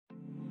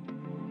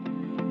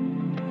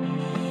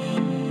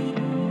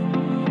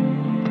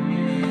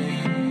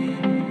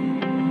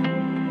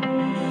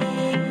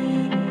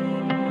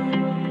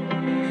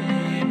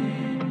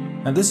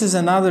And this is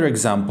another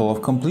example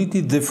of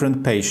completely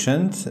different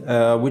patient,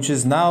 which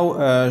is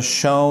now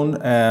shown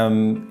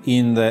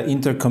in the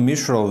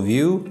intercommissural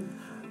view,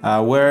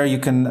 where you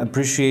can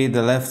appreciate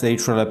the left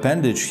atrial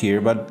appendage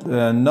here, but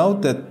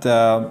note that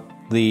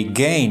the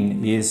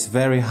gain is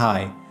very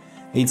high.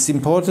 It's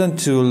important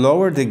to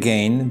lower the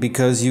gain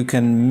because you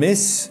can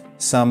miss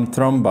some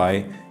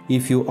thrombi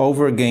if you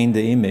overgain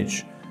the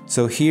image.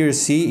 So here,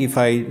 see, if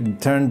I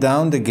turn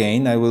down the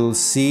gain, I will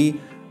see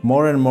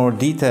more and more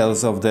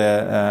details of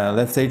the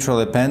left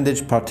atrial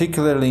appendage,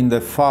 particularly in the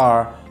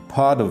far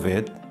part of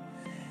it.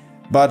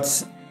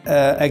 But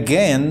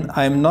again,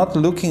 I'm not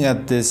looking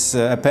at this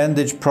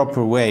appendage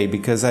proper way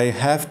because I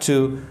have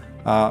to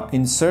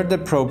insert the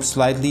probe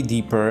slightly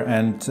deeper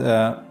and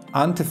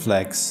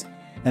antiflex,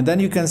 and then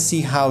you can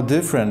see how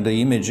different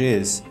the image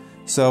is.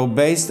 So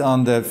based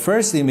on the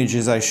first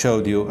images I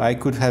showed you, I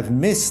could have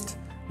missed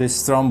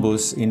this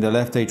thrombus in the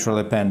left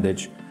atrial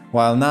appendage,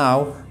 while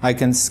now I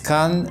can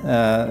scan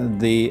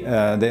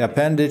the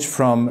appendage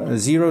from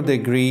 0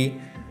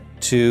 degree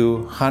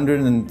to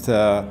 100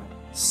 and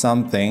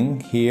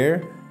something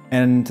here,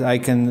 and I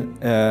can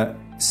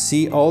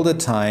see all the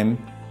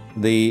time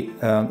the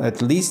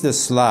at least the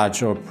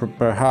sludge or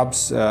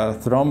perhaps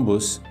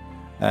thrombus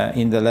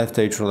in the left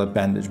atrial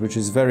appendage, which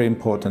is very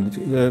important.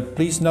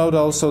 Please note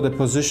also the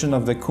position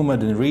of the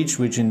Coumadin ridge,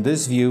 which in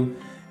this view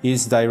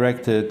is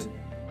directed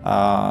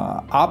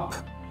up,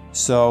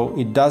 so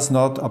it does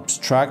not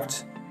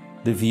obstruct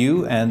the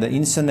view, and the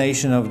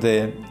insonation of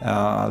the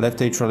left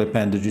atrial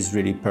appendage is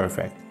really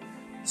perfect.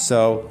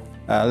 So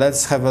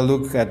let's have a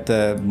look at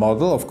the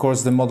model. Of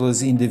course, the model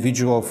is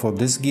individual for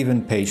this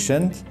given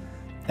patient,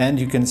 and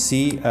you can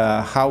see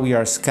how we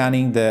are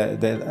scanning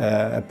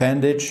the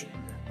appendage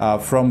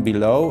from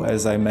below,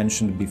 as I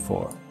mentioned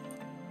before.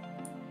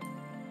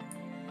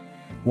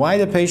 Why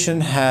the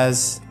patient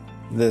has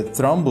the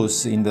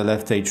thrombus in the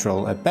left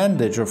atrial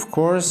appendage? Of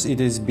course, it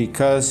is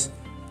because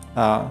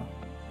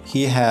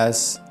he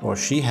has or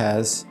she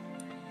has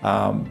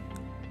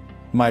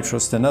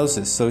mitral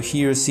stenosis. So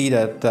here you see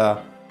that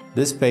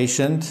this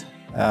patient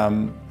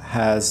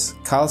has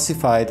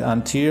calcified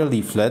anterior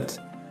leaflet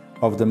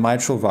of the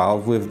mitral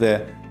valve with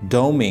the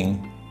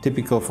doming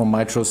typical for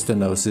mitral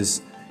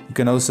stenosis. You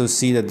can also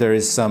see that there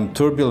is some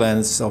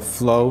turbulence of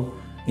flow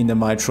in the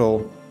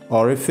mitral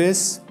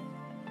orifice.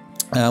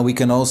 We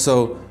can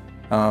also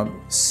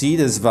see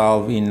this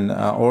valve in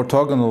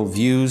orthogonal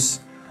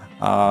views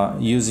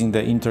using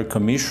the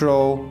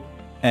intercommissural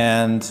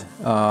and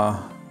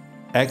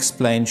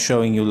X-plane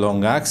showing you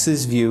long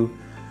axis view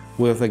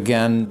with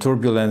again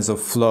turbulence of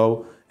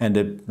flow and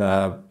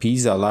the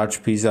pisa,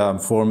 large pisa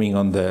forming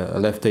on the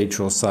left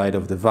atrial side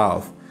of the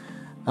valve.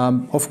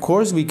 Of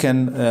course, we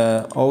can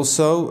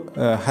also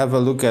have a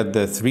look at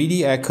the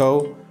 3D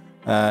echo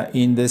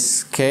in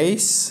this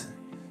case.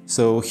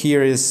 So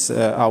here is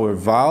our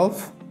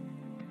valve.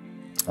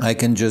 I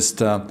can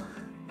just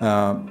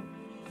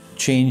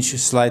change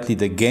slightly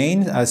the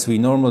gain as we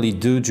normally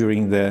do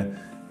during the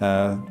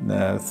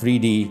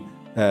 3D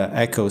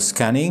echo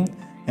scanning.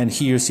 And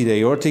here you see the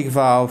aortic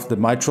valve, the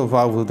mitral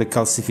valve with the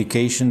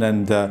calcification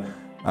and the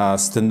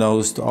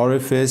stenosed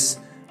orifice,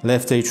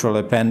 left atrial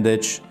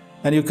appendage.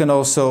 And you can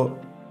also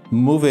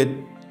move it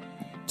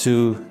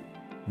to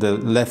the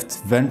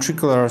left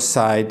ventricular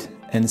side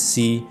and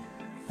see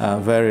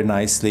very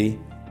nicely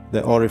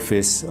the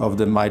orifice of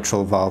the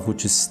mitral valve,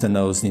 which is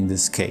stenosed in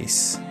this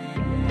case.